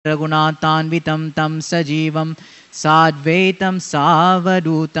रघुनाथान्वितं तं सजीवं साद्वैतं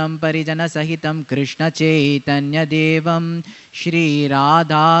सावधूतं परिजनसहितं कृष्णचैतन्यदेवं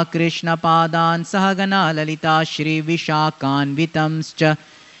श्रीराधाकृष्णपादान् सहगना ललिता श्रीविशाखान्वितंश्च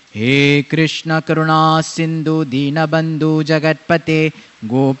हे कृष्ण करुणा सिन्धु दीनबन्धु जगत्पते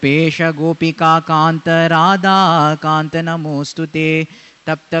गोपेश गोपिकान्त राधाकान्त नमोऽस्तु ते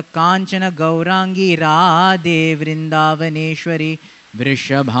तप्त काञ्चन गौराङ्गी राधे वृन्दावनेश्वरी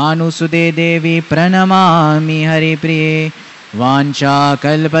वृषभानुसुते देवी प्रणमामि हरिप्रिये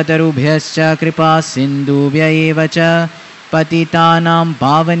वाञ्छाकल्पतरुभ्यश्च कृपा सिन्धुभ्य एव च पतितानां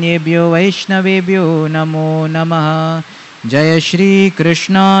पावनेभ्यो वैष्णवेभ्यो नमो नमः। जय श्री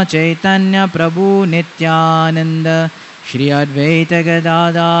कृष्ण चैतन्य प्रभु नित्यानंद श्री अद्वैत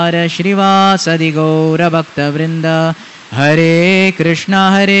गदाधर श्रीवासदि गौरभक्तवृंद हरे Krishna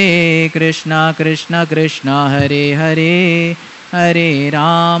Krishna Krishna Hare Hare Hare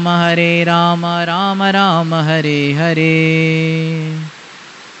Ram Ram Ram Hare Hare.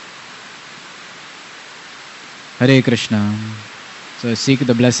 Hare Krishna. So seek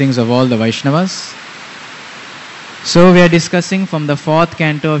the blessings of all the Vaishnavas. So we are discussing from the 4th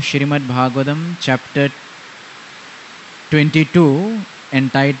canto of Srimad Bhagavatam, chapter 22,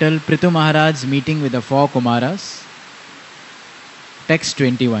 entitled Prithu Maharaj's meeting with the 4 Kumaras. Text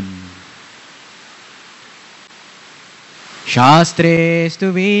 21. Shastre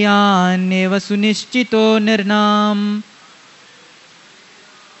stuviyanyeva sunischito nirnam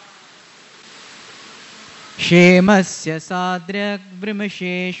shemasya sadryak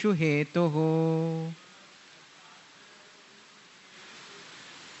vrimasheshu hetoho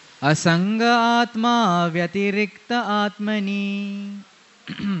असंग आत्मा व्यतिरिक्त आत्मनि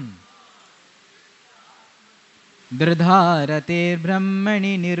दृधारते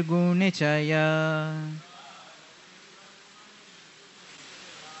ब्रह्मणि निर्गुणे चय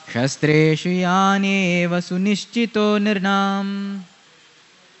शस्त्रेषु यानेव सुनिश्चितो निर्णाम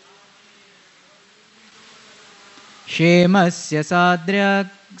क्षेमस्य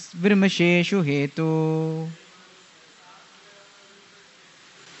साद्र्यग् विमर्शेषु हेतु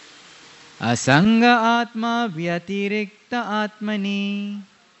असंग आत्मा व्यतिरिक्त आत्मनि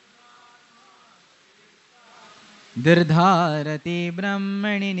दृधारते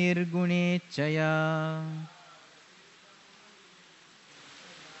ब्रह्मणि निर्गुणे चया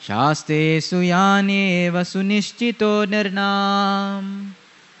शास्त्रेषु यानेव सुनिश्चितो निर्णाम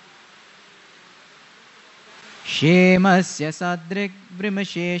क्षेमस्य साद्रिक्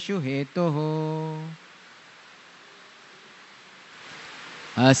विमर्शेषु हेतोः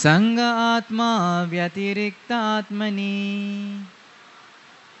असंग आत्मा व्यतिरिक्त आत्मनि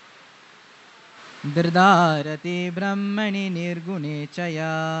दृधारते ब्रह्मणि निर्गुणे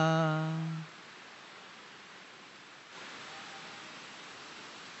चया।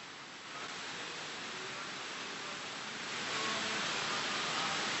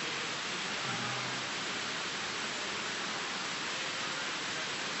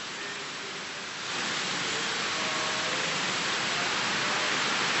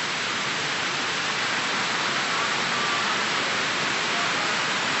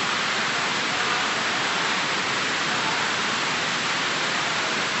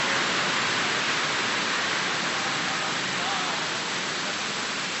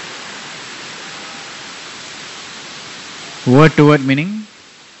 Word to word meaning.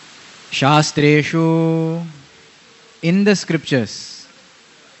 Shastreshu, in the scriptures,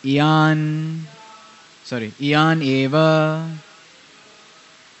 Iyan eva,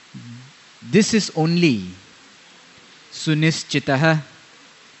 this is only sunischitah,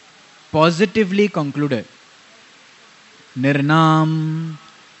 positively concluded, nirnam,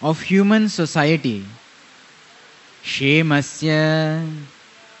 of human society, shemasya,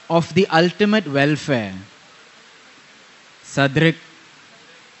 of the ultimate welfare, sadryak,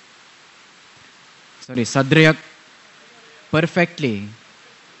 perfectly,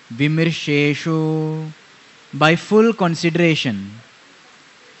 vimirsheshu, by full consideration,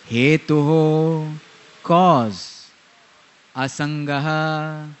 hetuho, cause,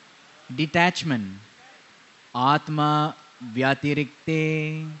 asangaha, detachment, atma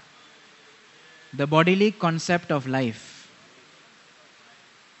vyatirikte, the bodily concept of life,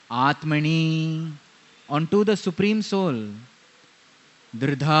 atmani, onto the Supreme Soul,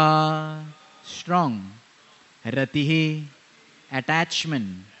 dridha, strong, ratihi,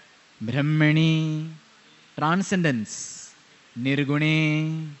 attachment, brahmani, transcendence,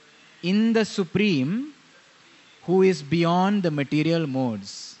 nirgune, in the Supreme, who is beyond the material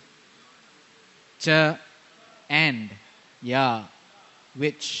modes, cha, and, ya,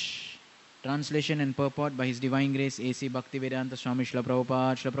 which, Translation and purport by His Divine Grace A.C. Bhaktivedanta Swami Srila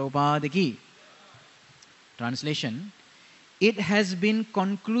Prabhupada, Srila Prabhupada ki. Translation: it has been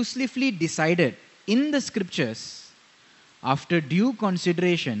conclusively decided in the scriptures, after due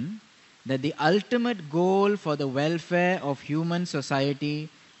consideration, that the ultimate goal for the welfare of human society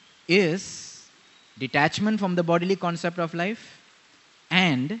is detachment from the bodily concept of life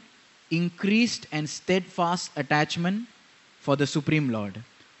and increased and steadfast attachment for the Supreme Lord,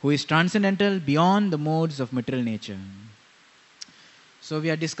 who is transcendental beyond the modes of material nature. So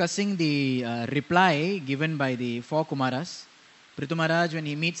we are discussing the reply given by the four Kumaras. Prithu Maharaj, when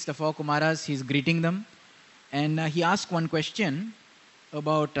he meets the four Kumaras, he is greeting them, and he asks one question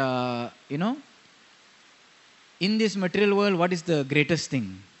about, in this material world, what is the greatest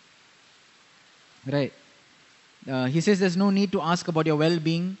thing? Right. He says there's no need to ask about your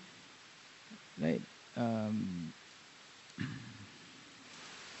well-being. Right.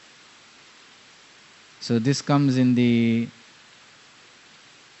 So this comes in the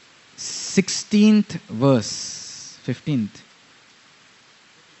 16th verse, 15th,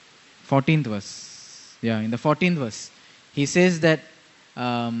 14th verse. Yeah, in the 14th verse. He says that,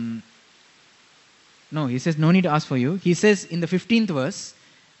 he says no need to ask for you. He says in the 15th verse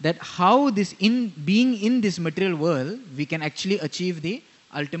that how this, in being in this material world, we can actually achieve the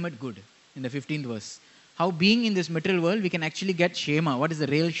ultimate good. In the 15th verse. How being in this material world, we can actually get Shema. What is the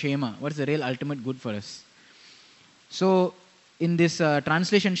real Shema? What is the real ultimate good for us? So, in this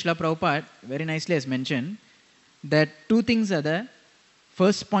translation, Srila Prabhupada very nicely has mentioned that two things are there.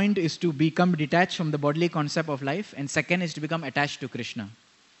 First point is to become detached from the bodily concept of life, and second is to become attached to Krishna.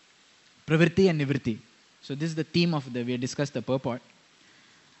 Pravritti and Nivritti. So this is the theme of we discussed the purport.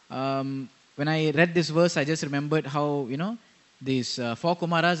 When I read this verse, I just remembered how, these four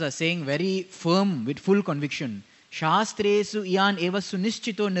Kumaras are saying very firm, with full conviction, Shastresu iyan eva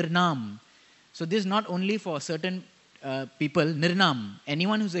sunischito nirnam. So this is not only for certain people, nirnam,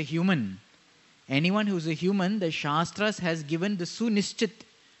 anyone who's a human. Anyone who's a human, the Shastras has given the sunischit,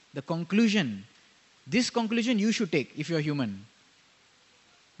 the conclusion. This conclusion you should take if you're human.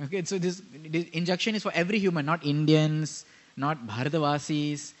 Okay, so this injunction is for every human, not Indians, not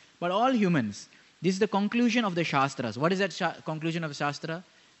Bharatavasis, but all humans. This is the conclusion of the Shastras. What is that conclusion of the Shastra?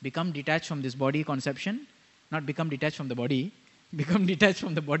 Become detached from this body conception, not become detached from the body, become detached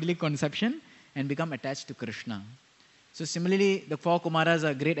from the bodily conception and become attached to Krishna. So similarly, the four Kumaras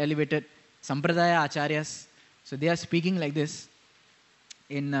are great elevated Sampradaya Acharyas. So they are speaking like this.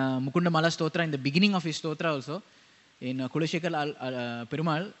 In Mukunda Mala Stotra, in the beginning of his Stotra also, in Kulashekar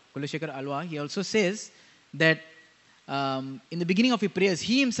Perumal, Kulashekar Alwa, he also says that in the beginning of his prayers,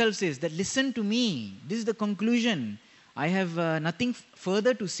 he himself says that listen to me. This is the conclusion. I have nothing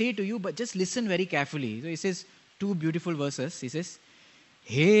further to say to you, but just listen very carefully. So he says two beautiful verses. He says,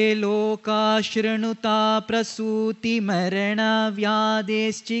 He loka shranuta prasuti marana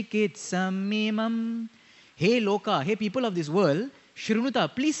vyadeschikitsam mimam. Hey loka, hey people of this world,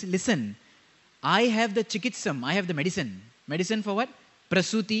 shranuta, please listen. I have the chikitsam, I have the medicine. Medicine for what?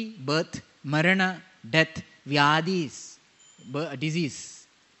 Prasuti, birth, marana, death, vyadis, disease.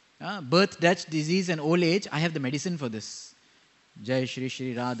 Birth, death, disease and old age, I have the medicine for this. Jai Shri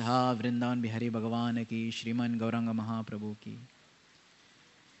Shri Radha Vrindavan Bihari Bhagavan ki, Shriman Gauranga Mahaprabhu ki.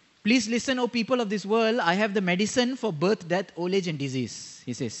 Please listen, O people of this world, I have the medicine for birth, death, old age and disease.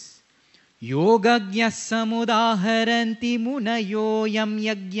 He says, Yogagya samudaharanti munayo yam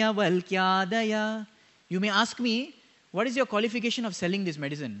yagya valkyadaya. You may ask me, what is your qualification of selling this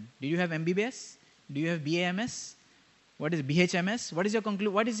medicine? Do you have MBBS? Do you have BAMS? What is BHMS? What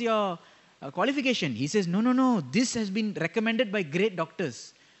is your qualification? He says, no. This has been recommended by great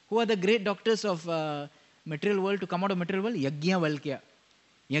doctors. Who are the great doctors of material world to come out of material world? Yagya Valkya.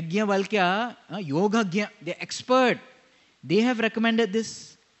 Yagya Valkya, Yogagya, they're expert. They have recommended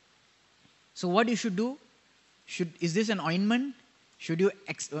this. So what you should do? Is this an ointment? Should you,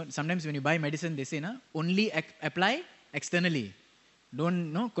 sometimes when you buy medicine, they say, only apply externally.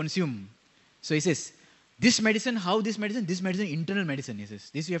 Don't consume. So he says, this medicine, how this medicine? This medicine, internal medicine, he says.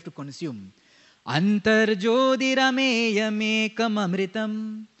 This you have to consume. Antarjodirame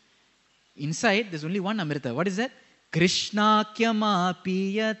amritam. Inside, there's only one amrita. What is that? Krishnakyama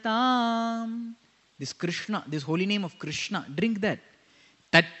piyatam. This Krishna, this holy name of Krishna, drink that.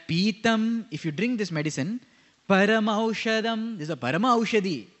 Tat pitam, if you drink this medicine, paramaushadam, this is a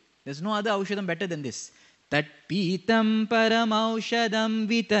paramaushadi. There's no other aushadam better than this. Tat pitam paramaushadam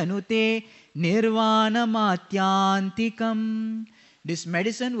vitanute nirvana matyantikam. This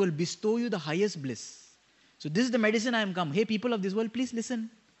medicine will bestow you the highest bliss. So this is the medicine I am come. Hey people of this world, please listen.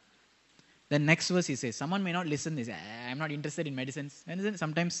 The next verse he says, someone may not listen, they say, I'm not interested in medicines. And then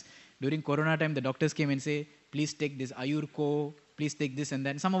sometimes during Corona time, the doctors came and say, please take this Ayurko, please take this and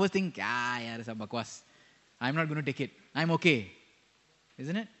that. Some of us think, yaar, sab bakwas. I'm not going to take it. I'm okay.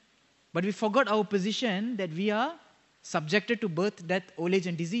 Isn't it? But we forgot our position that we are subjected to birth, death, old age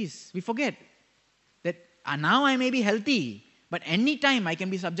and disease. We forget that now I may be healthy, but any time I can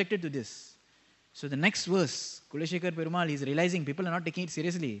be subjected to this. So the next verse, Kulashekar Perumal, he's realizing people are not taking it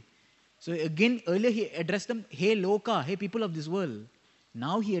seriously. So again, earlier he addressed them, hey Loka, hey people of this world.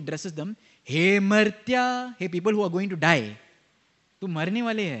 Now he addresses them, hey Martya, hey people who are going to die. Tu marne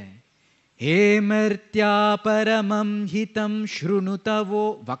wale hai. Hey Martya paramam hitam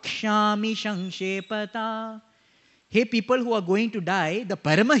shrunutavo vakshami shangshepata. Hey people who are going to die, the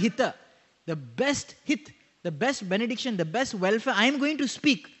paramahita, the best hit, the best benediction, the best welfare, I am going to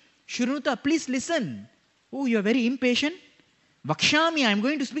speak. Shrunuta, please listen. Oh, you are very impatient. Vakshami, I am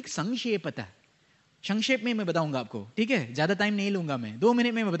going to speak Sangshepata. संक्षेप में मैं बताऊंगा आपको, ठीक है? ज़्यादा time नहीं लूंगा मैं, 2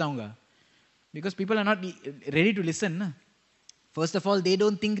 मिनट में मैं बताऊंगा. Because people are not ready to listen. Na? First of all, they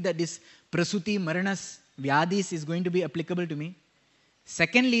don't think that this prasuti, maranas, vyadis is going to be applicable to me.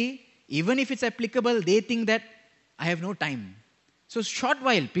 Secondly, even if it's applicable, they think that I have no time. So short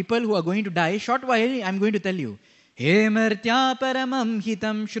while, people who are going to die, short while, I'm going to tell you. He martya paramam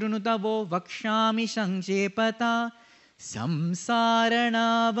hitam shrunutavo vakshami sangshepata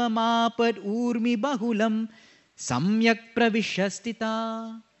samsaranavamapat urmi bahulam samyak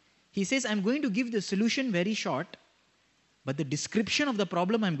pravishastita. He says, I'm going to give the solution very short, but the description of the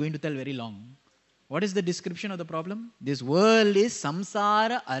problem I'm going to tell very long. What is the description of the problem? This world is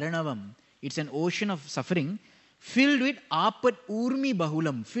samsara aranavam. It's an ocean of suffering filled with apat urmi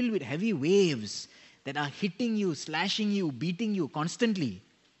bahulam, filled with heavy waves that are hitting you, slashing you, beating you constantly.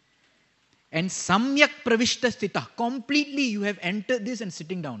 And samyak pravishta stita, completely you have entered this and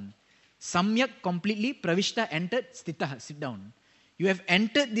sitting down. Samyak, completely, pravishta, entered, stita, sit down. You have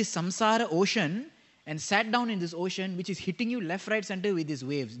entered this samsara ocean and sat down in this ocean which is hitting you left, right, center with these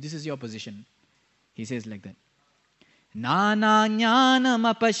waves. This is your position. He says like that. Nana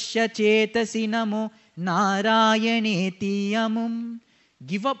jnanam apashya chetasi namo narayaneti amum.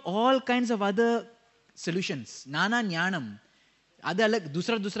 Give up all kinds of other solutions. Nana jnanam. Other like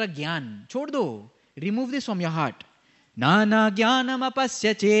dusra gyan. Chhod do. Remove this from your heart. Nana jnanam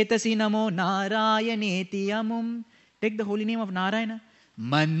apasya chetasi namo narayaneti amum. Take the holy name of Narayana.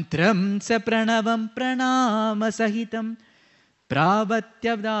 Mantram sa pranavam pranama sahitam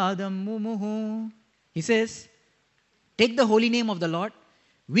pravatyavdadam mumuhu. He says, take the holy name of the Lord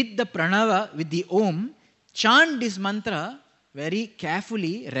with the pranava, with the om, chant this mantra very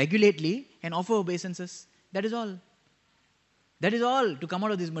carefully, regularly, and offer obeisances. That is all. That is all to come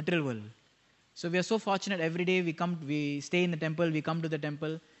out of this material world. So we are so fortunate every day we stay in the temple, we come to the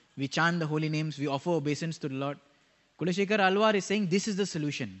temple, we chant the holy names, we offer obeisance to the Lord. Kulashekar Alwar is saying this is the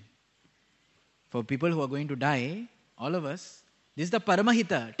solution. For people who are going to die, all of us, this is the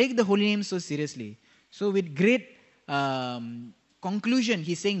Paramahita. Take the holy names so seriously. So with great conclusion,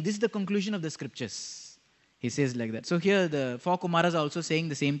 he's saying this is the conclusion of the scriptures. He says like that. So here the 4 Kumaras are also saying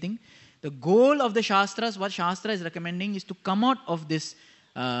the same thing. The goal of the Shastras, what Shastra is recommending is to come out of this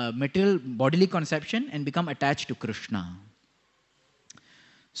material bodily conception and become attached to Krishna.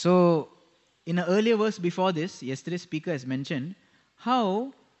 So in an earlier verse before this, yesterday's speaker has mentioned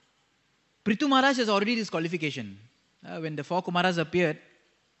how Prithu Maharaj has already this qualification. When the 4 Kumaras appeared,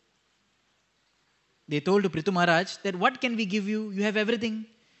 they told to Prithu Maharaj that what can we give you? You have everything.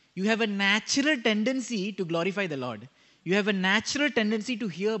 You have a natural tendency to glorify the Lord. You have a natural tendency to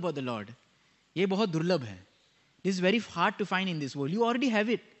hear about the Lord. Ye bahut durlabh hai. This is very hard to find in this world. You already have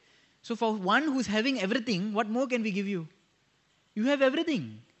it. So for one who's having everything, what more can we give you? You have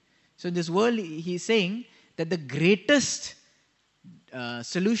everything. So in this world, he is saying that the greatest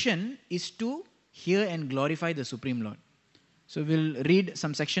solution is to hear and glorify the Supreme Lord. So we'll read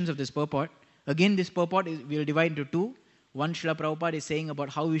some sections of this purport. Again, this purport we'll divide into 2. One, Srila Prabhupada is saying about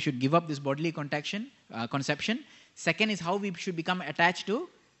how we should give up this bodily conception. Second is how we should become attached to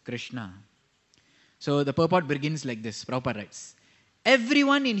Krishna. So the purport begins like this. Prabhupada writes,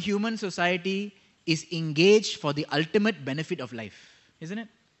 everyone in human society is engaged for the ultimate benefit of life. Isn't it?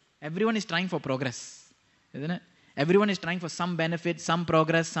 Everyone is trying for progress. Isn't it? Everyone is trying for some benefit, some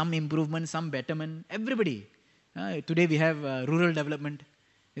progress, some improvement, some betterment. Everybody. Today we have rural development.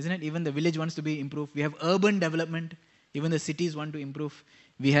 Isn't it? Even the village wants to be improved. We have urban development. Even the cities want to improve.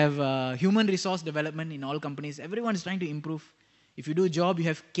 We have human resource development in all companies. Everyone is trying to improve. If you do a job, you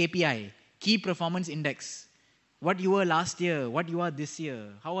have KPI, Key Performance Index. What you were last year, what you are this year,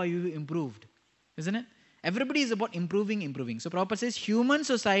 how are you improved? Isn't it? Everybody is about improving. So Prabhupada says human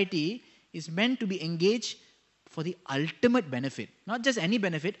society is meant to be engaged for the ultimate benefit. Not just any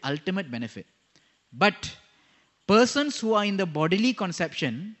benefit, ultimate benefit. But persons who are in the bodily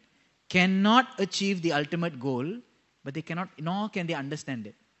conception cannot achieve the ultimate goal, but they cannot, nor can they understand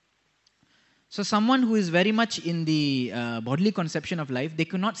it. So someone who is very much in the bodily conception of life, they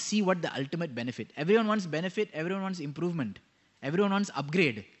cannot see what the ultimate benefit. Everyone wants benefit, everyone wants improvement, everyone wants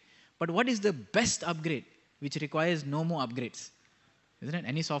upgrade. But what is the best upgrade, which requires no more upgrades? Isn't it?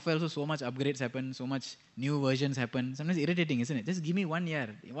 Any software also, so much upgrades happen, so much new versions happen. Sometimes irritating, isn't it? Just give me 1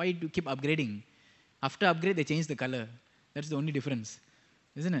 year. Why do you keep upgrading? After upgrade, they change the color. That's the only difference,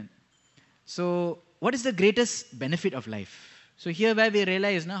 isn't it? So what is the greatest benefit of life? So here where we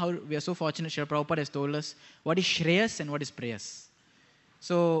realize now how we are so fortunate, Srila Prabhupada has told us what is Shreyas and what is Preyas.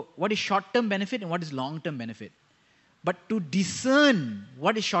 So what is short-term benefit and what is long-term benefit. But to discern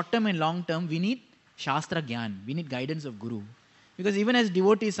what is short-term and long-term, we need Shastra Gyan. We need guidance of Guru. Because even as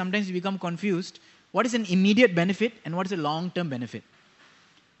devotees, sometimes we become confused. What is an immediate benefit and what is a long-term benefit?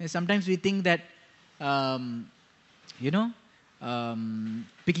 And sometimes we think that,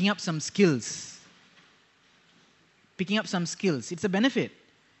 picking up some skills, it's a benefit.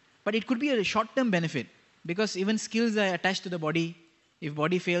 But it could be a short-term benefit. Because even skills are attached to the body. If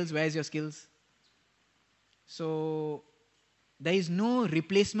body fails, where is your skills? So there is no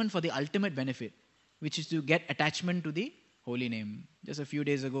replacement for the ultimate benefit, which is to get attachment to the holy name. Just a few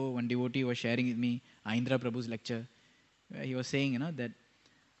days ago, one devotee was sharing with me Aindra Prabhu's lecture, where he was saying, that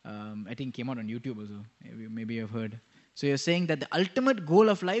I think came out on YouTube also. Maybe you've heard. So you're saying that the ultimate goal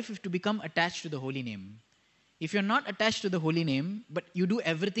of life is to become attached to the holy name. If you're not attached to the holy name, but you do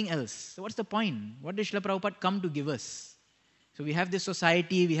everything else, so what's the point? What did Srila Prabhupada come to give us? So we have this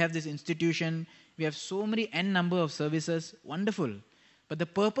society, we have this institution, we have so many n number of services, wonderful. But the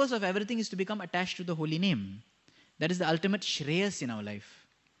purpose of everything is to become attached to the holy name. That is the ultimate Shreyas in our life.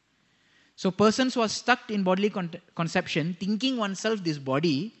 So persons who are stuck in bodily conception, thinking oneself this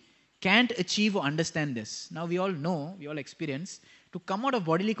body, can't achieve or understand this. Now we all know, we all experience, to come out of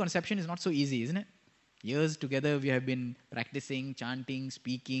bodily conception is not so easy, isn't it? Years together we have been practicing, chanting,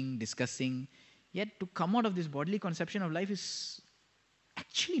 speaking, discussing. Yet to come out of this bodily conception of life is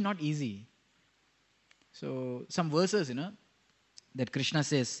actually not easy. So some verses, that Krishna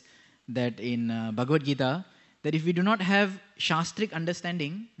says that in Bhagavad Gita, that if we do not have shastric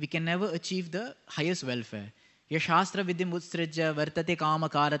understanding, we can never achieve the highest welfare. Ya shastra vidyam utsrajya vartate kama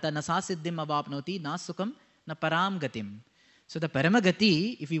karata na sasiddhim avapnoti na sukham na param gatim. So the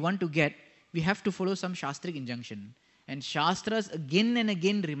paramagati, if we want to get, we have to follow some shastric injunction. And shastras again and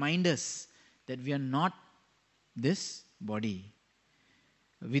again remind us that we are not this body.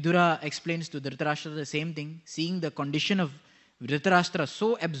 Vidura explains to Dhritarashtra the same thing, seeing the condition of Dhritarashtra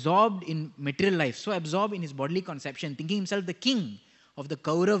so absorbed in material life, so absorbed in his bodily conception, thinking himself the king of the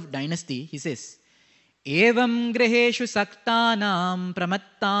Kaurav dynasty, he says, Evam graheshu saktanam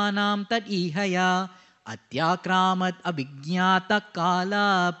pramattanam tad ihaya atyakramat abhigyata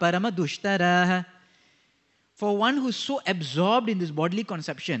kala paramadushtara. For one who is so absorbed in this bodily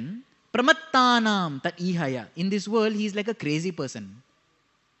conception, pramattanam tad ihaya. In this world, he is like a crazy person.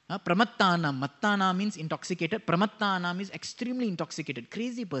 Pramattanam. Mattana means intoxicated. Pramattanam is extremely intoxicated.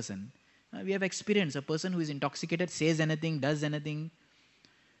 Crazy person. We have experienced a person who is intoxicated, says anything, does anything.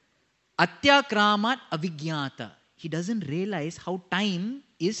 Atyakramat avigyata. He doesn't realize how time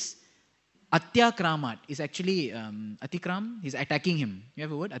is. Atyakramat is actually atikram. He's attacking him. You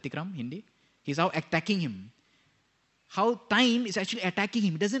have a word? Atikram, Hindi? He's now attacking him. How time is actually attacking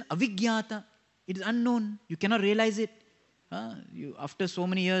him. It doesn't avigyata. It is unknown. You cannot realize it. After so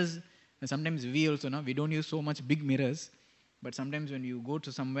many years, sometimes we also, we don't use so much big mirrors, but sometimes when you go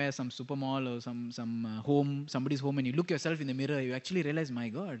to somewhere, some super mall or some home, somebody's home, and you look yourself in the mirror, you actually realize, my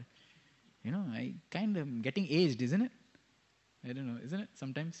God, I kind of getting aged, isn't it? I don't know, isn't it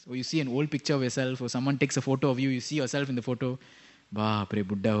sometimes? Or you see an old picture of yourself, or someone takes a photo of you, you see yourself in the photo, baapre,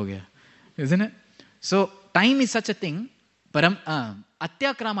 buddha ho gaya, isn't it? So time is such a thing,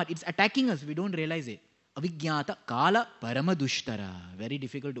 atyakramat, it's attacking us, we don't realize it. Avigyata kala paramadushtara. Very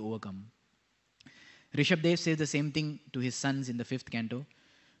difficult to overcome. Rishabdev says the same thing to his sons in the 5th canto.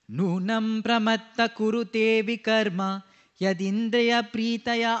 Nunam pramatta kurute vikarma yadindriya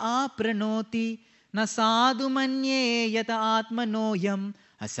pritaya apranoti na sadhu manye yata atmanoyam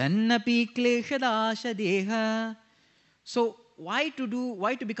asannapi kleshadasha deha. So why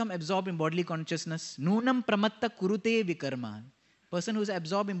to become absorbed in bodily consciousness? Nunam pramatta kurute vikarma. Person who is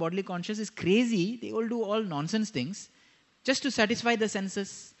absorbed in bodily consciousness is crazy. They all do all nonsense things just to satisfy the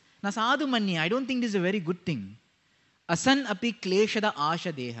senses. Nasadhu manya, I don't think this is a very good thing. Asan api kleshada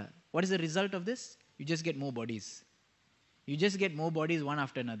asha deha. What is the result of this? You just get more bodies. You just get more bodies one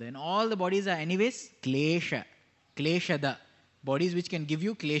after another. And all the bodies are anyways klesha. Kleshada. Bodies which can give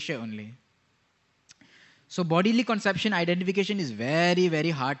you klesha only. So bodily conception identification is very, very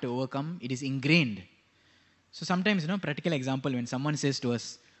hard to overcome. It is ingrained. So sometimes, practical example, when someone says to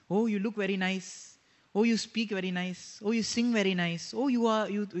us, oh, you look very nice. Oh, you speak very nice. Oh, you sing very nice. Oh,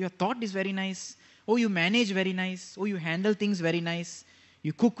 your thought is very nice. Oh, you manage very nice. Oh, you handle things very nice.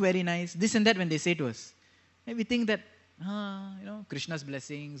 You cook very nice. This and that when they say to us. And we think that, Krishna's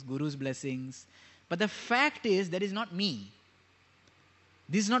blessings, Guru's blessings. But the fact is, that is not me.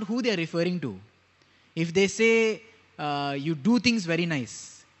 This is not who they are referring to. If they say, you do things very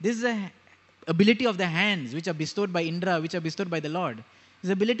nice, this is the ability of the hands which are bestowed by Indra, which are bestowed by the Lord. It's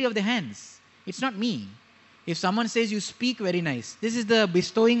the ability of the hands. It's not me. If someone says you speak very nice, this is the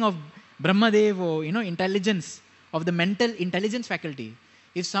bestowing of Brahmadev or, intelligence, of the mental intelligence faculty.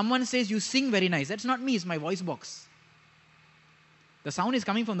 If someone says you sing very nice, that's not me, it's my voice box. The sound is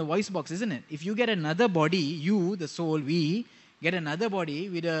coming from the voice box, isn't it? If you get another body, you, the soul, we, get another body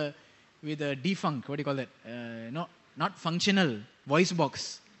with a defunct, what do you call that? Not functional voice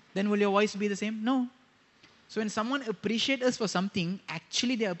box, then will your voice be the same? No. So when someone appreciates us for something,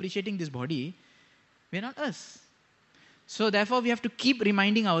 actually they are appreciating this body, we are not us. So therefore we have to keep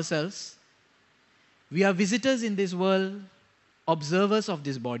reminding ourselves, we are visitors in this world, observers of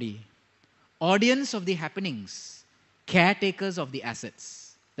this body, audience of the happenings, caretakers of the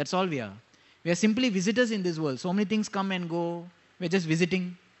assets. That's all we are. We are simply visitors in this world. So many things come and go. We're just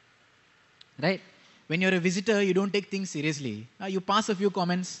visiting. Right? When you're a visitor, you don't take things seriously. You pass a few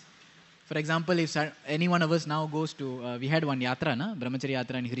comments. For example, if any one of us now goes to, we had one yatra, Brahmacharya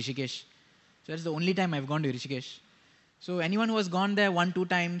yatra in Hrishikesh. So that's the only time I've gone to Hrishikesh. So anyone who has gone there 1-2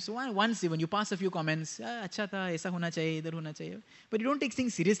 times, once even, you pass a few comments, acha tha, aisa hona chahiye, idhar hona chahiye. But you don't take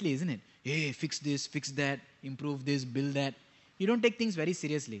things seriously, isn't it? Hey, fix this, fix that, improve this, build that. You don't take things very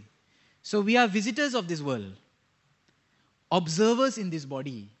seriously. So we are visitors of this world, observers in this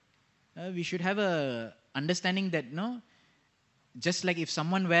body. We should have a understanding that, just like if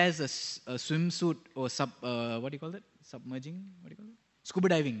someone wears a swimsuit or what do you call that? Submerging? What do you call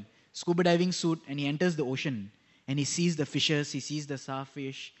it? Scuba diving suit, and he enters the ocean and he sees the fishes, he sees the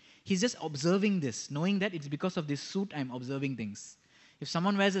starfish. He's just observing this, knowing that it's because of this suit I'm observing things. If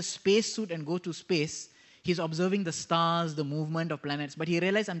someone wears a space suit and goes to space, he's observing the stars, the movement of planets, but he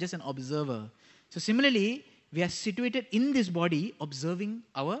realizes I'm just an observer. So similarly, we are situated in this body observing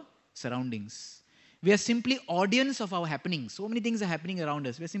our surroundings. We are simply audience of our happenings. So many things are happening around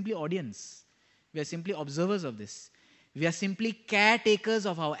us. We are simply audience. We are simply observers of this. We are simply caretakers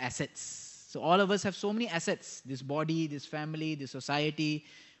of our assets. So all of us have so many assets. This body, this family, this society,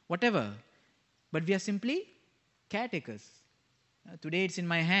 whatever. But we are simply caretakers. Today it's in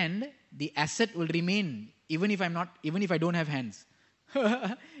my hand. The asset will remain even if I don't have hands.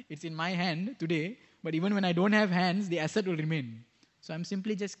 It's in my hand today. But even when I don't have hands, the asset will remain. So I'm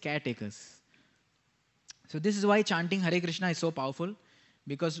simply just caretakers. So this is why chanting Hare Krishna is so powerful.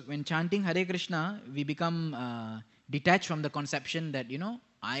 Because when chanting Hare Krishna, we become detached from the conception that,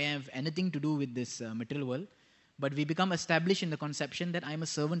 I have anything to do with this material world. But we become established in the conception that I am a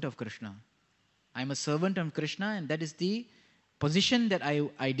servant of Krishna. I am a servant of Krishna, and that is the position that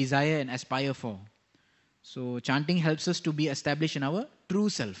I desire and aspire for. So chanting helps us to be established in our true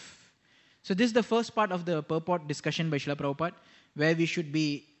self. So this is the first part of the purport discussion by Srila Prabhupada, where we should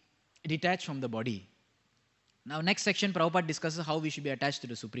be detached from the body. Now next section, Prabhupada discusses how we should be attached to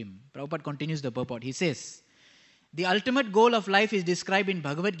the Supreme. Prabhupada continues the purport. He says, the ultimate goal of life is described in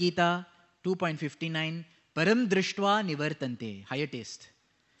Bhagavad Gita 2.59, Param Drishtva Nivartante, higher taste.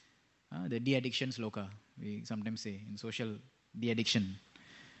 The de-addiction sloka, we sometimes say in social de-addiction.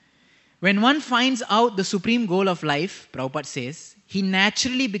 When one finds out the supreme goal of life, Prabhupada says, he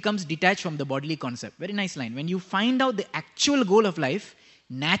naturally becomes detached from the bodily concept. Very nice line. When you find out the actual goal of life,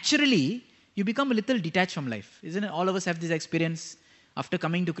 naturally you become a little detached from life. Isn't it? All of us have this experience. After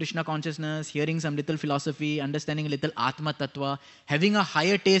coming to Krishna consciousness, hearing some little philosophy, understanding a little Atma Tattva, having a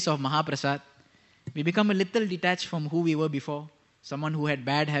higher taste of Mahaprasad, we become a little detached from who we were before. Someone who had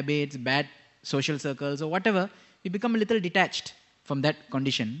bad habits, bad social circles or whatever, we become a little detached from that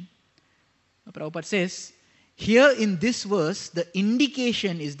condition. Prabhupada says, here in this verse, the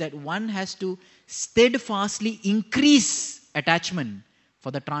indication is that one has to steadfastly increase attachment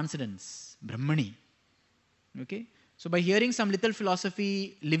for the transcendence, Brahmani. Okay? So by hearing some little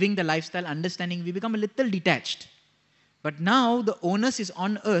philosophy, living the lifestyle, understanding, we become a little detached. But now the onus is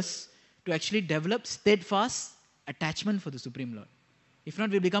on us to actually develop steadfast attachment for the Supreme Lord. If not,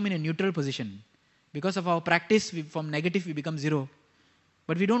 we become in a neutral position. Because of our practice, from negative we become zero.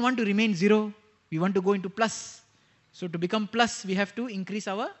 But we don't want to remain zero. We want to go into plus. So to become plus, we have to increase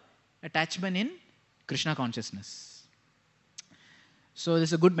our attachment in Krishna consciousness. So this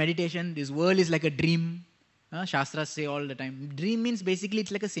is a good meditation. This world is like a dream. Shastras say all the time. Dream means basically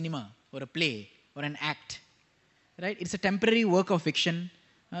it's like a cinema or a play or an act. Right? It's a temporary work of fiction.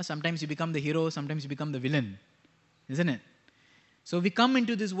 Sometimes you become the hero, sometimes you become the villain. Isn't it? So we come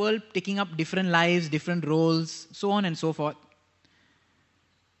into this world taking up different lives, different roles, so on and so forth.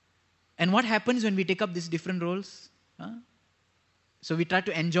 And what happens when we take up these different roles? So we try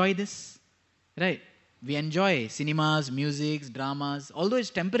to enjoy this, right? We enjoy cinemas, music, dramas. Although it's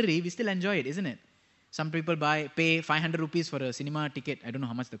temporary, we still enjoy it, isn't it? Some people pay 500 rupees for a cinema ticket. I don't know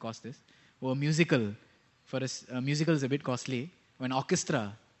how much the cost is. Or a musical. For a musical is a bit costly. Or an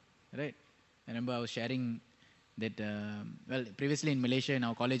orchestra, right? I remember I was sharing that, previously in Malaysia, in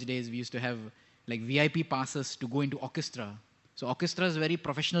our college days, we used to have like VIP passes to go into orchestra. So orchestra is a very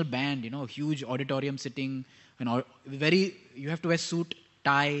professional band, huge auditorium sitting, you have to wear suit,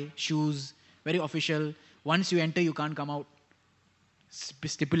 tie, shoes, very official. Once you enter, you can't come out.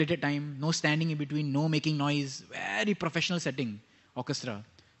 Stipulated time, no standing in between, no making noise, very professional setting, orchestra.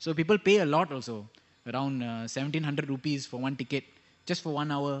 So people pay a lot also, around 1700 rupees for one ticket, just for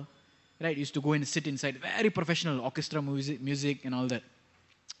 1 hour. Right, used to go and sit inside, very professional orchestra music and all that.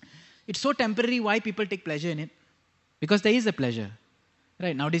 It's so temporary. Why people take pleasure in it? Because there is a pleasure.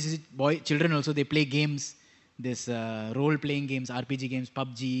 Right, nowadays children also, they play games, this role-playing games, RPG games,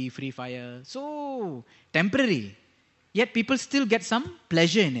 PUBG, Free Fire. So temporary. Yet people still get some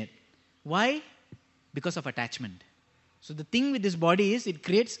pleasure in it. Why? Because of attachment. So the thing with this body is, it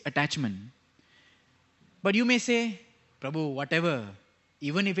creates attachment. But you may say, Prabhu, whatever,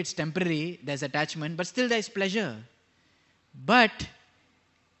 even if it's temporary, there's attachment, but still there's pleasure. But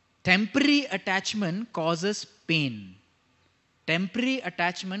temporary attachment causes pain. Temporary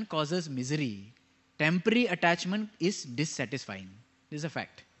attachment causes misery. Temporary attachment is dissatisfying. This is a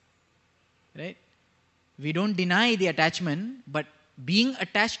fact. Right? We don't deny the attachment, but being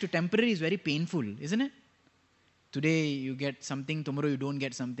attached to temporary is very painful, isn't it? Today you get something, tomorrow you don't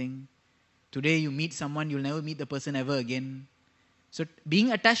get something. Today you meet someone, you'll never meet the person ever again. So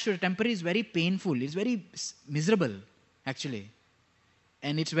being attached to a temporary is very painful. It's very miserable, actually.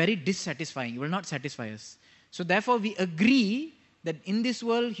 And it's very dissatisfying. It will not satisfy us. So therefore we agree that in this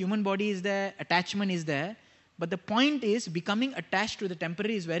world, human body is there, attachment is there. But the point is, becoming attached to the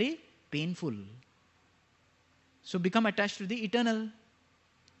temporary is very painful. So become attached to the eternal.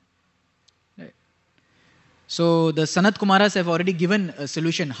 Right. So the Sanat Kumaras have already given a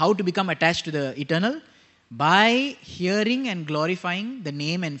solution how to become attached to the eternal. By hearing and glorifying the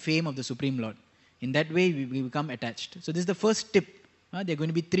name and fame of the Supreme Lord. In that way, we become attached. So this is the first tip. There are going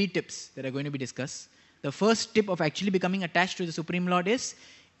to be 3 tips that are going to be discussed. The first tip of actually becoming attached to the Supreme Lord is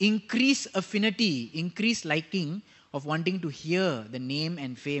increase affinity, increase liking of wanting to hear the name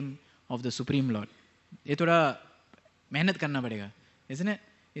and fame of the Supreme Lord. ये थोड़ा मेहनत करना पड़ेगा, isn't it?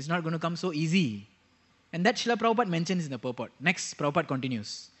 It's not going to come so easy. And that Srila Prabhupada mentions in the purport. Next, Prabhupada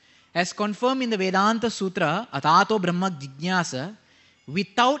continues. As confirmed in the Vedanta Sutra, Atato Brahma Jignasa,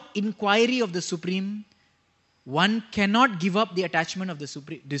 without inquiry of the Supreme, one cannot give up the attachment of the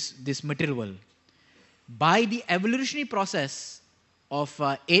Supreme, this material world. By the evolutionary process of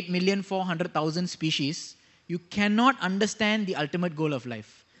 8,400,000 species, you cannot understand the ultimate goal of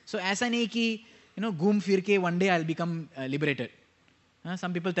life. So, aisa nahi ki, goom fir ke one day I'll become liberated.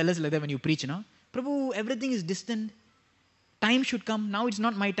 Some people tell us like that when you preach, Prabhu, everything is distant. Time should come. Now it's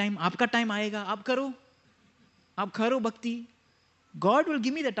not my time. Aapka time aayega. Aap karo. Aap karo bhakti. God will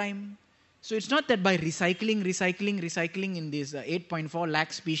give me the time. So it's not that by recycling in these 8.4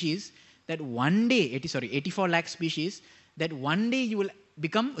 lakh species, that one day, 84 lakh species, that one day you will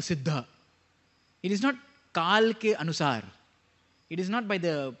become a siddha. It is not kal ke anusar. It is not by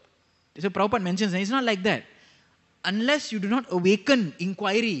the... So Prabhupada mentions, it's not like that. Unless you do not awaken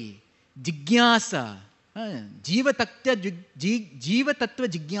inquiry, jigyasa, Jiva tattva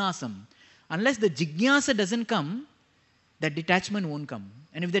jigyasam. Unless the jigyasa doesn't come, that detachment won't come.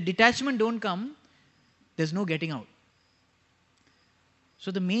 And if the detachment don't come, there's no getting out.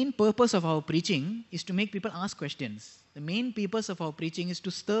 So the main purpose of our preaching is to make people ask questions. The main purpose of our preaching is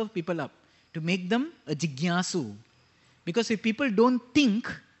to stir people up, to make them a jigyasu. Because if people don't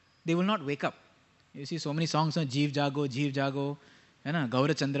think, they will not wake up. You see so many songs on Jeev Jago,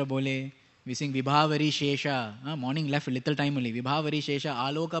 Gaura Chandra Bole. We sing Vibhavari Shesha. Morning left a little time only. Vibhavari Shesha,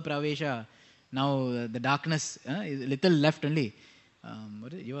 Aloka Pravesha. Now the darkness is little left only.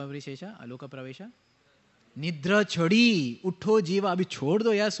 What is it? Vibhavari Shesha, Aloka Pravesha. Nidra chodi, utho jiva. Abhi chhod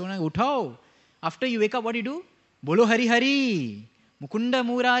do yaar, sona uthao. After you wake up, what do you do? Bolo Hari Hari. Mukunda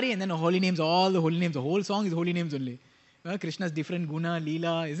Murari, and then holy names, all the holy names. The whole song is holy names only. Krishna's different guna,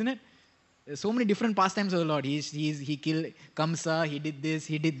 leela, isn't it? So many different pastimes of the Lord. He killed Kamsa, he did this,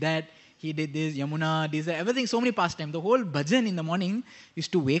 he did that, he did this, Yamuna, this, everything, so many pastimes. The whole bhajan in the morning is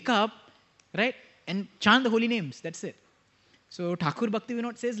to wake up, right, and chant the holy names. That's it. So Thakur Bhakti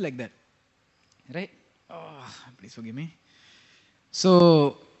Vinod says like that. Right? Oh, please forgive me.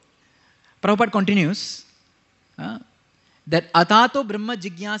 So, Prabhupada continues that Atato Brahma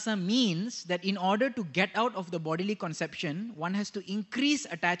Jigyasa means that in order to get out of the bodily conception, one has to increase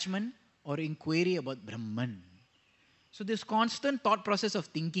attachment or inquiry about Brahman. So this constant thought process of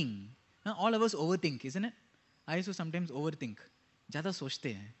thinking, all of us overthink, isn't it? I also sometimes overthink. Jada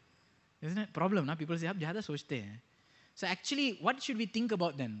sochte hai. Isn't it? Problem, na? People say, "Ab jada sochte hai." So actually, what should we think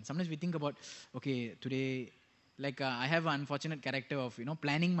about then? Sometimes we think about, okay, today, like I have an unfortunate character of,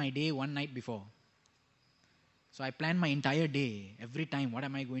 planning my day one night before. So I plan my entire day, every time, what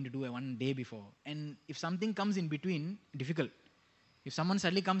am I going to do one day before? And if something comes in between, difficult. If someone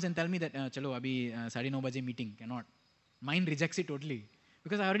suddenly comes and tell me that, chalo, abhi 9:30 baje meeting, cannot. Mind rejects it totally.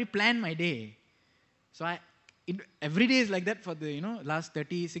 Because I already planned my day. So every day is like that for the, last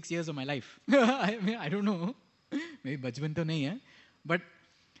 36 years of my life. I don't know. Maybe bachpan to nahi hai. But,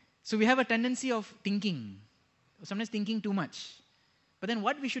 so we have a tendency of thinking. Sometimes thinking too much. But then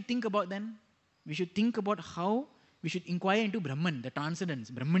what we should think about then? We should think about how we should inquire into Brahman, the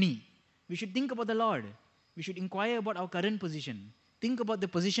transcendence, Brahmani. We should think about the Lord. We should inquire about our current position. Think about the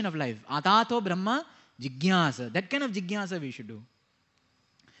position of life. Atato Brahma Jigyasa. That kind of Jigyasa we should do.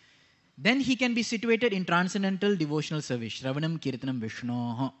 Then he can be situated in transcendental devotional service. Shravanam Kirtanam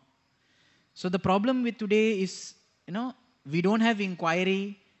Vishnoha. So the problem with today is, we don't have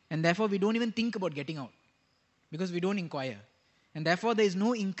inquiry and therefore we don't even think about getting out. Because we don't inquire. And therefore there is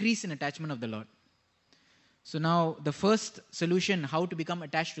no increase in attachment of the Lord. So now the first solution, how to become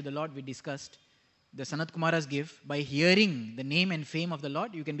attached to the Lord, we discussed. The Sanat Kumaras give, by hearing the name and fame of the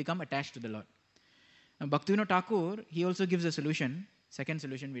Lord, you can become attached to the Lord. Now Bhaktivinoda Thakur, he also gives a solution, second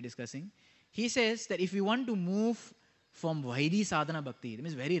solution we're discussing. He says that if you want to move from Vaidhi Sadhana Bhakti, that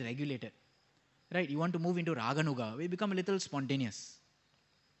means very regulated, right? You want to move into Raganuga, we become a little spontaneous.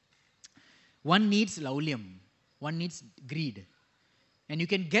 One needs laulyam, one needs greed. And you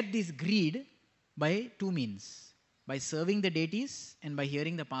can get this greed by two means, by serving the deities and by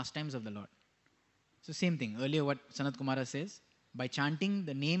hearing the pastimes of the Lord. So same thing, earlier what Sanat Kumara says, by chanting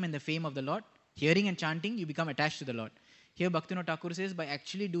the name and the fame of the Lord, hearing and chanting, you become attached to the Lord. Here Bhaktivinoda Thakur says, by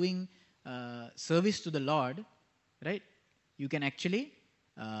actually doing service to the Lord, right, you can actually,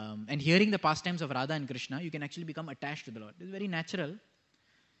 and hearing the pastimes of Radha and Krishna, you can actually become attached to the Lord. It's very natural.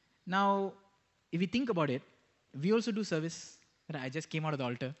 Now, if we think about it, we also do service. I just came out of the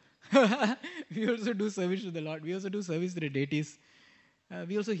altar. We also do service to the Lord. We also do service to the deities.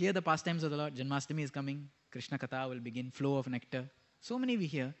 We also hear the pastimes of the Lord. Janmashtami is coming. Krishna Katha will begin. Flow of nectar. So many we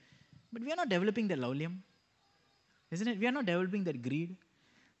hear. But we are not developing that laulyam. Isn't it? We are not developing that greed.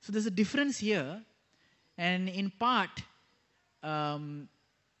 So there's a difference here. And in part,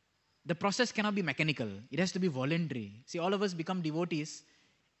 the process cannot be mechanical. It has to be voluntary. See, all of us become devotees.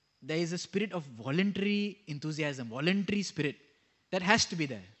 There is a spirit of voluntary enthusiasm, voluntary spirit. That has to be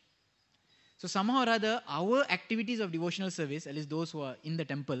there. So somehow or other, our activities of devotional service, at least those who are in the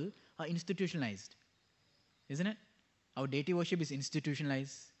temple, are institutionalized. Isn't it? Our deity worship is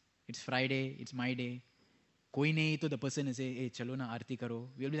institutionalized. It's Friday, it's my day. Koi nahi to the person will say, hey, chalo na aarti karo.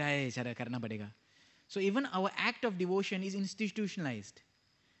 We will be like, hey, chara, karna padega. So even our act of devotion is institutionalized.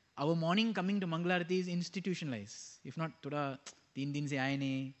 Our morning coming to Mangalarati is institutionalized. If not, thoda 3 दिन से आए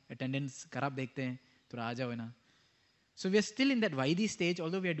नहीं, attendance खराब देखते हैं, थोड़ा आ जाओ ना. So we are still in that Vaidhi stage,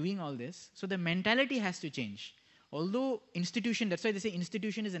 although we are doing all this. So the mentality has to change. Although institution, that's why they say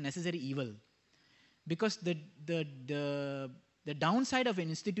institution is a necessary evil. Because the downside of an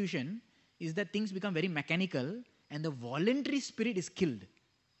institution is that things become very mechanical and the voluntary spirit is killed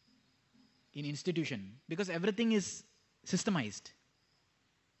in institution. Because everything is systemized.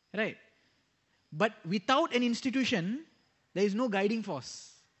 Right? But without an institution, there is no guiding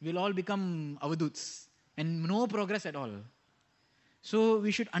force. We'll all become avaduts. And no progress at all. So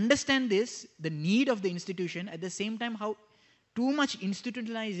we should understand this, the need of the institution, at the same time how too much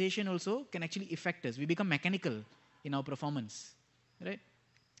institutionalization also can actually affect us. We become mechanical in our performance. Right?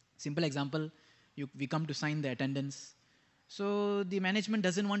 Simple example, we come to sign the attendance. So the management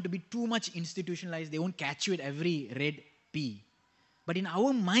doesn't want to be too much institutionalized. They won't catch you at every red P. But in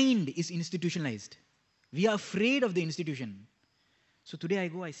our mind is institutionalized. We are afraid of the institution. So today I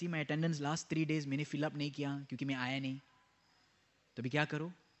go, I see my attendance last 3 days, मैंने fill up नहीं किया क्योंकि मैं आया नहीं. तो अभी क्या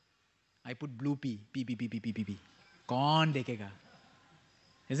करो? I put blue P. कौन देखेगा?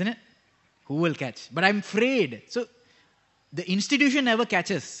 Isn't it? Who will catch? But I'm afraid. So the institution never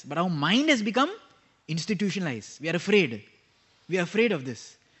catches, but our mind has become institutionalized. We are afraid. We are afraid of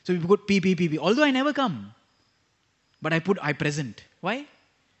this. So we put P, P, P, P. Although I never come, but I put I present. Why?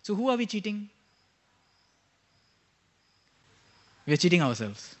 So who are we cheating? We are cheating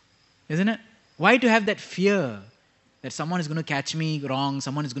ourselves. Isn't it? Why to have that fear that someone is going to catch me wrong,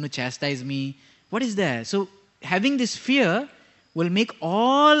 someone is going to chastise me? What is there? So having this fear will make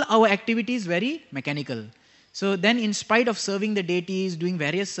all our activities very mechanical. So then, in spite of serving the deities, doing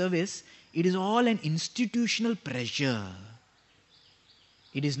various service, it is all an institutional pressure.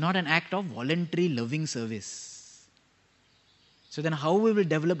 It is not an act of voluntary loving service. So then how we will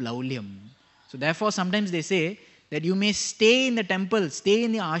develop laulyam? So therefore sometimes they say that you may stay in the temple, stay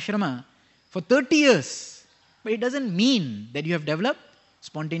in the ashrama for 30 years. But it doesn't mean that you have developed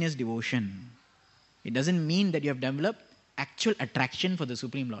spontaneous devotion. It doesn't mean that you have developed actual attraction for the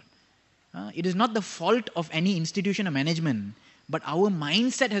Supreme Lord. It is not the fault of any institution or management, but our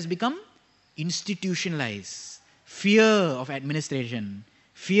mindset has become institutionalized. Fear of administration,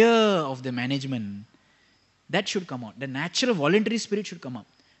 fear of the management. That should come out. The natural voluntary spirit should come up.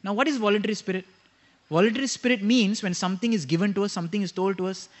 Now what is voluntary spirit? Voluntary spirit means when something is given to us, something is told to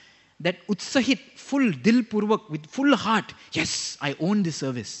us, that utsahit, full dil purvak, with full heart, yes, I own this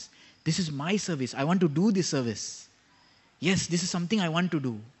service. This is my service. I want to do this service. Yes, this is something I want to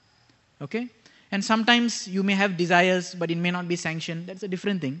do. Okay? And sometimes you may have desires, but it may not be sanctioned. That's a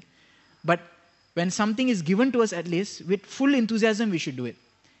different thing. But when something is given to us, at least, with full enthusiasm, we should do it.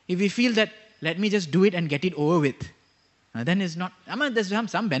 If we feel that, let me just do it and get it over with, then it's not, there's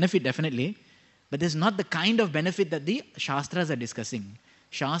some benefit definitely, but there's not the kind of benefit that the Shastras are discussing.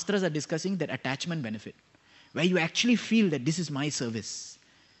 Shastras are discussing that attachment benefit, where you actually feel that this is my service.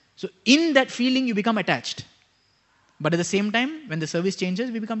 So in that feeling, you become attached. But at the same time, when the service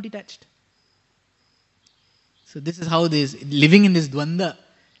changes, we become detached. So this is how this, living in this dvanda,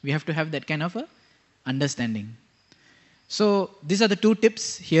 we have to have that kind of a understanding. So these are the two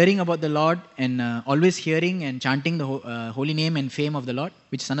tips: hearing about the Lord and always hearing and chanting the holy name and fame of the Lord,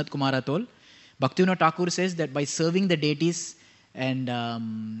 which Sanat Kumara told. Bhaktivinoda Thakur says that by serving the deities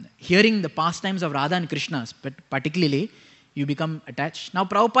and hearing the pastimes of Radha and Krishna, particularly, you become attached. Now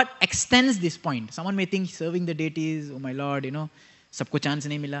Prabhupada extends this point. Someone may think serving the deities, oh my Lord, sabko chance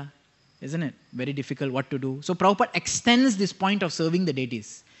nahi mila. Isn't it? Very difficult what to do. So Prabhupada extends this point of serving the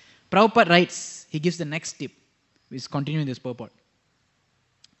deities. Prabhupada writes, he gives the next tip. We'll continue this purport.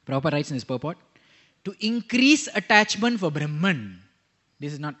 Prabhupada writes in his purport, to increase attachment for Brahman.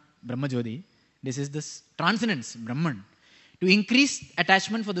 This is not Brahmajodi. This is this transcendence, Brahman. To increase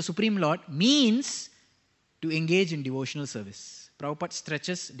attachment for the Supreme Lord means to engage in devotional service. Prabhupada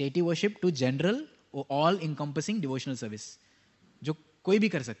stretches deity worship to general or all-encompassing devotional service. Jo koi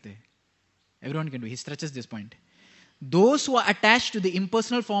bhi kar sakte hai. Everyone can do. He stretches this point. Those who are attached to the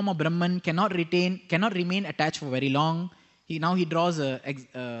impersonal form of Brahman cannot remain attached for very long. He draws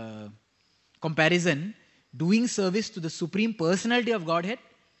a comparison, doing service to the Supreme Personality of Godhead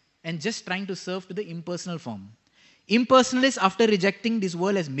and just trying to serve to the impersonal form. Impersonalists, after rejecting this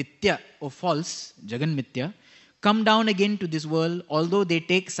world as mithya or false, Jagan mithya, come down again to this world, although they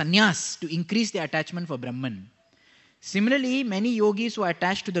take sannyas to increase their attachment for Brahman. Similarly, many yogis who are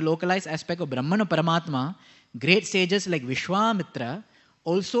attached to the localized aspect of Brahman or Paramatma, great sages like Vishwamitra,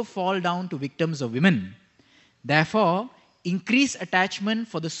 also fall down to victims of women. Therefore, increased attachment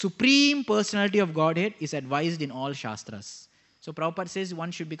for the Supreme Personality of Godhead is advised in all Shastras. So Prabhupada says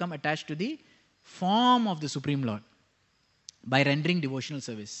one should become attached to the form of the Supreme Lord by rendering devotional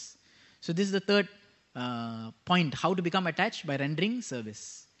service. So this is the third point, how to become attached by rendering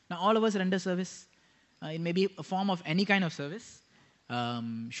service. Now all of us render service. It may be a form of any kind of service.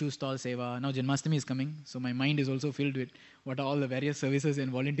 Shoe stall seva. Now Janmashtami is coming, so my mind is also filled with what are all the various services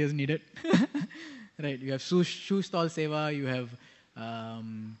and volunteers needed. Right, you have shoe stall seva, you have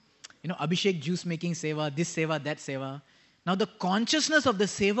Abhishek juice making seva, this seva, that seva. Now the consciousness of the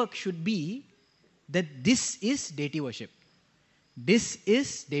sevak should be that this is deity worship. This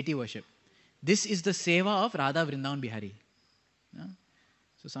is deity worship. This is the seva of Radha Vrindavan Bihari.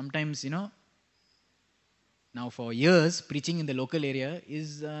 So sometimes, now for years, preaching in the local area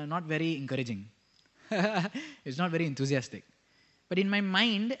is not very encouraging. It's not very enthusiastic. But in my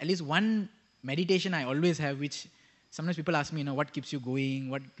mind, at least one meditation I always have, which sometimes people ask me, what keeps you going?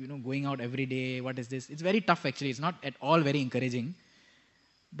 What, going out every day? What is this? It's very tough actually. It's not at all very encouraging.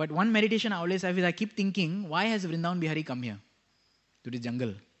 But one meditation I always have is I keep thinking, why has Vrindavan Bihari come here? To the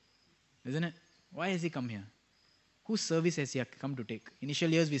jungle. Isn't it? Why has he come here? Whose service has he come to take? Initial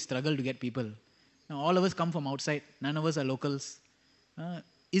years we struggle to get people. Now all of us come from outside. None of us are locals.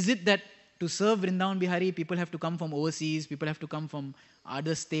 Is it that to serve Vrindavan Bihari, people have to come from overseas, people have to come from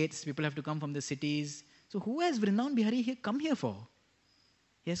other states, people have to come from the cities? So who has Vrindavan Bihari here come here for?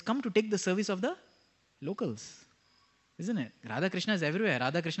 He has come to take the service of the locals, isn't it? Radha Krishna is everywhere.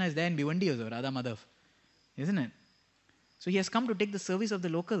 Radha Krishna is there in Bhiwandi also, Radha Madhav, isn't it? So he has come to take the service of the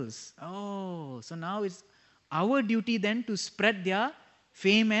locals. Oh, so now it's our duty then to spread their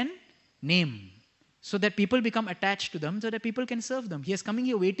fame and name, so that people become attached to them, so that people can serve them. He is coming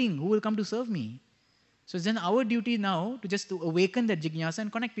here waiting. Who will come to serve me? So it's then our duty now to awaken that jignasa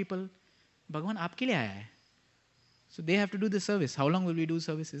and connect people. Bhagavan aapke liye aaya hai. So they have to do the service. How long will we do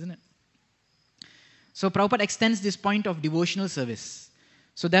service, isn't it? So Prabhupada extends this point of devotional service.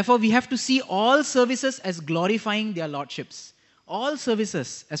 So therefore we have to see all services as glorifying their lordships. All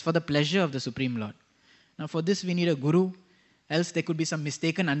services as for the pleasure of the Supreme Lord. Now for this we need a guru, else there could be some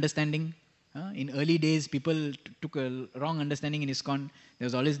mistaken understanding. In early days, people took a wrong understanding in ISKCON. There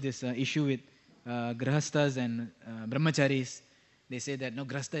was always this issue with grahasthas and brahmacharis. They say that no,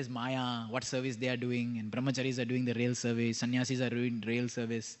 grahastha is maya, what service they are doing, and brahmacharis are doing the real service, sannyasis are doing real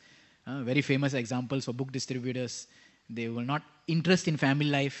service. Very famous examples for book distributors. They will not interest in family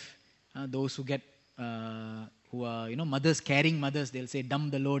life. Those who get, who are mothers, caring mothers, they'll say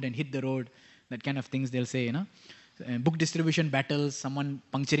dump the load and hit the road. That kind of things they'll say, book distribution battles, someone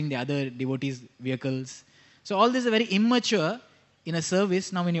puncturing the other devotees' vehicles. So all this is very immature in a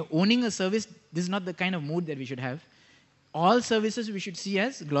service. Now when you're owning a service, this is not the kind of mood that we should have. All services we should see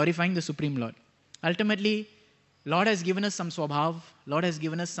as glorifying the Supreme Lord. Ultimately, Lord has given us some swabhav, Lord has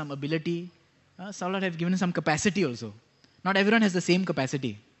given us some ability, Lord has given us some capacity also. Not everyone has the same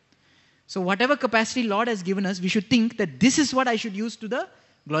capacity. So whatever capacity Lord has given us, we should think that this is what I should use to the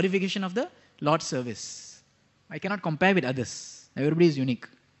glorification of the Lord's service. I cannot compare with others. Everybody is unique.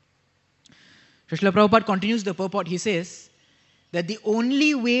 Srila Prabhupada continues the purport. He says that the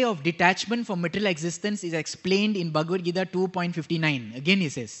only way of detachment from material existence is explained in Bhagavad Gita 2.59. Again he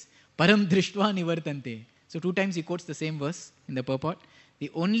says, Param Drishtva Nivartante. So 2 times he quotes the same verse in the purport.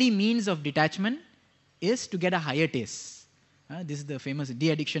 The only means of detachment is to get a higher taste. This is the famous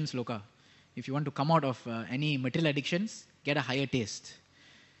de-addiction sloka. If you want to come out of any material addictions, get a higher taste.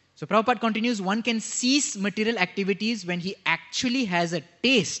 So Prabhupada continues, one can cease material activities when he actually has a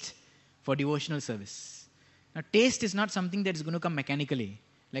taste for devotional service. Now taste is not something that is going to come mechanically.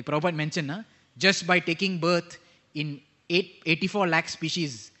 Like Prabhupada mentioned, just by taking birth in 84 lakh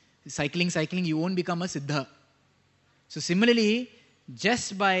species, cycling, you won't become a siddha. So similarly,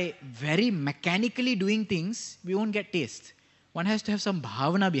 just by very mechanically doing things, we won't get taste. One has to have some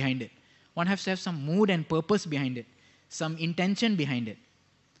bhavana behind it. One has to have some mood and purpose behind it. Some intention behind it.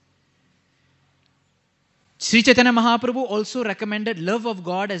 Sri Chaitanya Mahaprabhu also recommended love of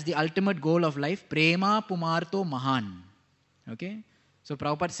God as the ultimate goal of life. Prema pumarto mahan. Okay? So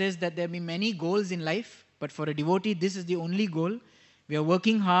Prabhupada says that there may be many goals in life, but for a devotee, this is the only goal. We are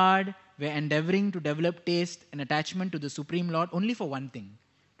working hard, we are endeavoring to develop taste and attachment to the Supreme Lord only for one thing,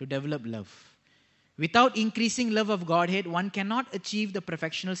 to develop love. Without increasing love of Godhead, one cannot achieve the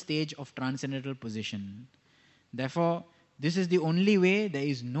perfectional stage of transcendental position. Therefore, this is the only way, there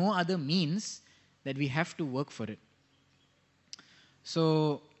is no other means that we have to work for it.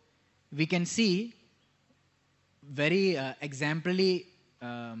 So, we can see very exemplary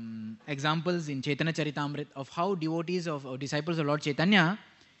examples in Chaitanya Charitamrita of how devotees or disciples of Lord Chaitanya,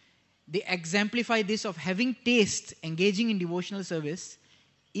 they exemplify this of having taste, engaging in devotional service,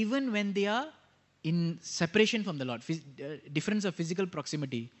 even when they are in separation from the Lord, difference of physical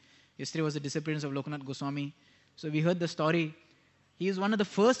proximity. Yesterday was the disappearance of Lokanath Goswami. So we heard the story. He is one of the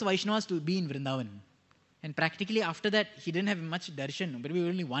first Vaishnavas to be in Vrindavan. And practically after that, he didn't have much darshan, but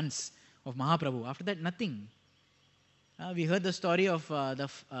only once of Mahaprabhu. After that, nothing. We heard the story of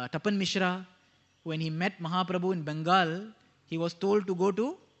Tapan Mishra. When he met Mahaprabhu in Bengal, he was told to go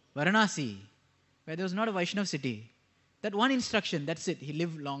to Varanasi, where there was not a Vaishnav city. That one instruction, that's it. He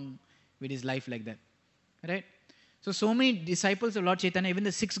lived long with his life like that. Right? So many disciples of Lord Chaitanya, even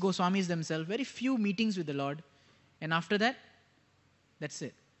the 6 Goswamis themselves, very few meetings with the Lord. And after that, that's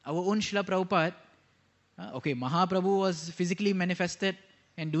it. Our own Srila Prabhupada, Mahaprabhu was physically manifested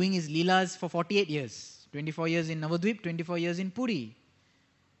and doing his leelas for 48 years. 24 years in Navadvip, 24 years in Puri.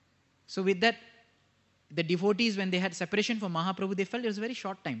 So with that, the devotees, when they had separation from Mahaprabhu, they felt it was a very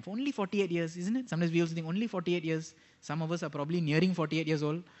short time. For only 48 years, isn't it? Sometimes we also think only 48 years. Some of us are probably nearing 48 years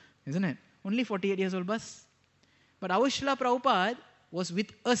old, isn't it? Only 48 years old bus. But our Srila Prabhupada was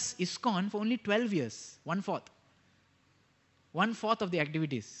with us, ISKCON, for only 12 years, 1/4. 1/4 of the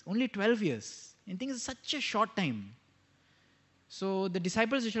activities, only 12 years. And things is such a short time. So the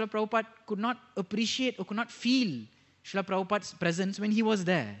disciples of Srila Prabhupada could not appreciate or could not feel Srila Prabhupada's presence when he was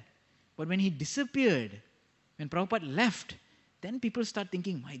there. But when he disappeared, when Prabhupada left, then people start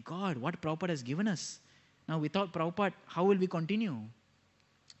thinking, my God, what Prabhupada has given us. Now without Prabhupada, how will we continue?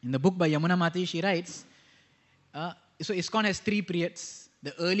 In the book by Yamuna Mataji, she writes, so ISKCON has 3 periods.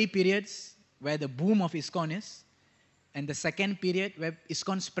 The early periods where the boom of ISKCON is, and the second period where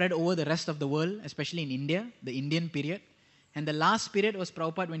ISKCON spread over the rest of the world, especially in India, the Indian period. And the last period was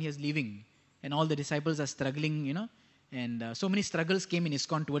Prabhupada when he was leaving. And all the disciples are struggling, and so many struggles came in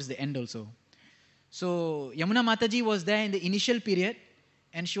ISKCON towards the end also. So Yamuna Mataji was there in the initial period,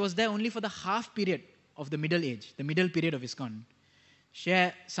 and she was there only for the half period of the middle age, the middle period of ISKCON.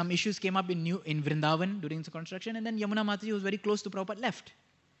 Some issues came up in Vrindavan during the construction, and then Yamuna Mataji, who was very close to Prabhupada, left.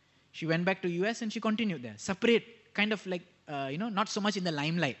 She went back to US and she continued there. Separate, kind of like, not so much in the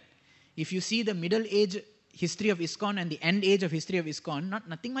limelight. If you see the middle age history of ISKCON and the end age of history of ISKCON,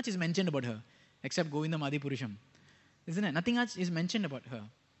 nothing much is mentioned about her, except Govinda Madhipurusham. Isn't it? Nothing much is mentioned about her.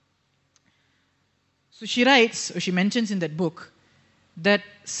 So she writes, or she mentions in that book, that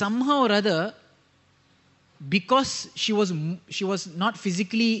somehow or other, because she was not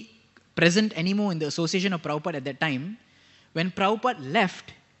physically present anymore in the association of Prabhupada at that time, when Prabhupada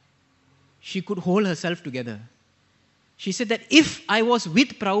left, she could hold herself together. She said that if I was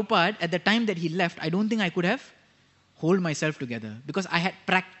with Prabhupada at the time that he left, I don't think I could have hold myself together, because I had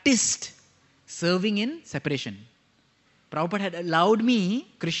practiced serving in separation. Prabhupada had allowed me,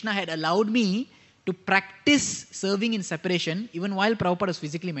 Krishna had allowed me to practice serving in separation even while Prabhupada was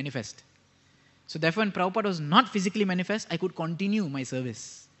physically manifest. So therefore, when Prabhupada was not physically manifest, I could continue my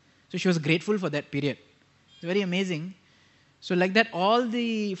service. So she was grateful for that period. It's very amazing. So like that, all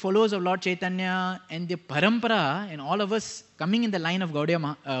the followers of Lord Chaitanya and the parampara and all of us coming in the line of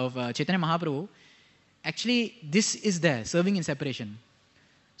Chaitanya Mahaprabhu, actually this is there, serving in separation.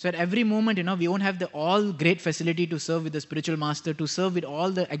 So at every moment, we won't have the all great facility to serve with the spiritual master, to serve with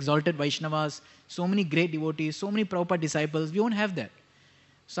all the exalted Vaishnavas, so many great devotees, so many Prabhupada disciples. We won't have that.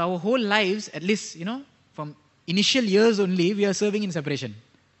 So our whole lives, at least, from initial years only, we are serving in separation.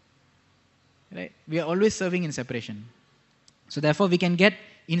 Right? We are always serving in separation. So therefore, we can get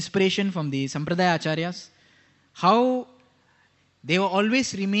inspiration from the Sampradaya Acharyas, how they will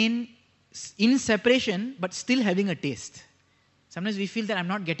always remain in separation, but still having a taste. Sometimes we feel that I'm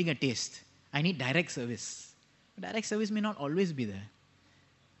not getting a taste. I need direct service. Direct service may not always be there.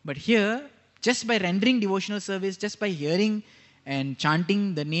 But here, just by rendering devotional service, just by hearing and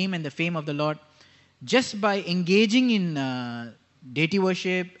chanting the name and the fame of the Lord, just by engaging in deity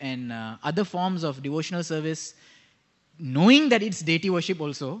worship and other forms of devotional service, knowing that it's deity worship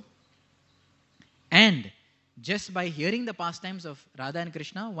also, and just by hearing the pastimes of Radha and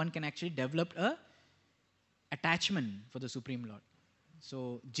Krishna, one can actually develop a attachment for the Supreme Lord.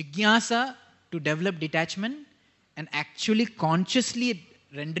 So, jigyasa to develop detachment, and actually consciously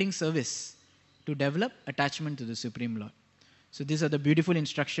rendering service to develop attachment to the Supreme Lord. So these are the beautiful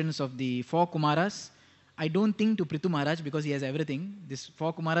instructions of the 4 Kumaras. I don't think to Prithu Maharaj, because he has everything. These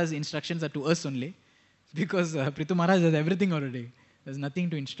 4 Kumaras' instructions are to us only, because Prithu Maharaj has everything already. There's nothing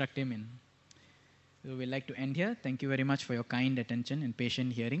to instruct him in. So we'd like to end here. Thank you very much for your kind attention and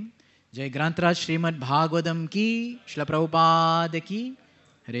patient hearing. Jai Grantaraj Srimad Bhagavatam ki, Srila Prabhupada ki,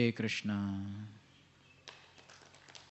 Hare Krishna.